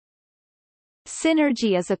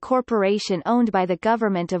Synergy is a corporation owned by the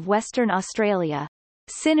Government of Western Australia.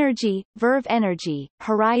 Synergy, Verve Energy,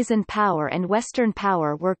 Horizon Power and Western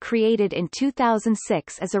Power were created in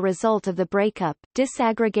 2006 as a result of the breakup,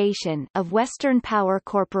 disaggregation, of Western Power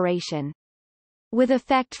Corporation. With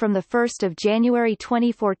effect from 1 January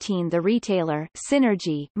 2014, the retailer,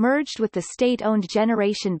 Synergy, merged with the state-owned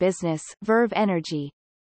generation business, Verve Energy.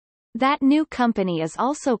 That new company is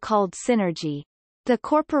also called Synergy. The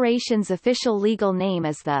corporation's official legal name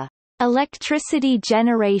is the Electricity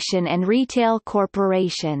Generation and Retail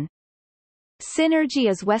Corporation. Synergy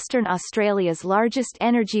is Western Australia's largest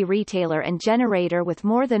energy retailer and generator with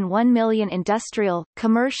more than 1 million industrial,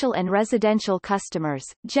 commercial and residential customers,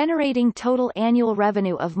 generating total annual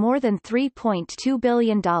revenue of more than $3.2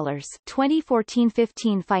 billion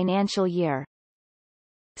 2014-15 financial year.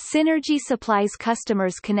 Synergy supplies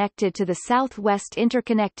customers connected to the South West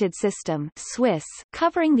Interconnected System (SWIS),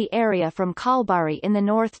 covering the area from Kalbarri in the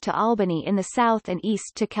north to Albany in the south and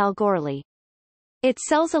east to Kalgoorlie. It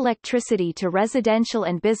sells electricity to residential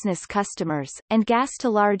and business customers, and gas to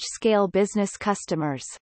large-scale business customers.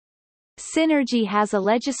 Synergy has a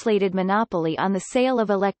legislated monopoly on the sale of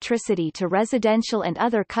electricity to residential and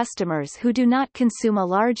other customers who do not consume a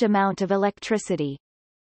large amount of electricity.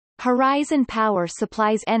 Horizon Power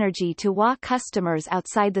supplies energy to WA customers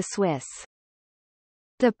outside the SWIS.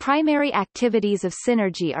 The primary activities of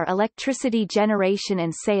Synergy are electricity generation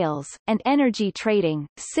and sales, and energy trading.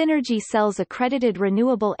 Synergy sells accredited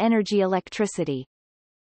renewable energy electricity.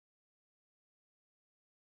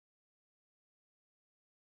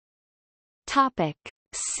 Topic.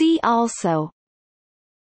 See also: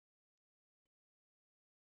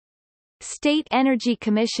 State Energy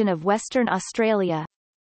Commission of Western Australia,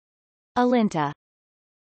 Alinta.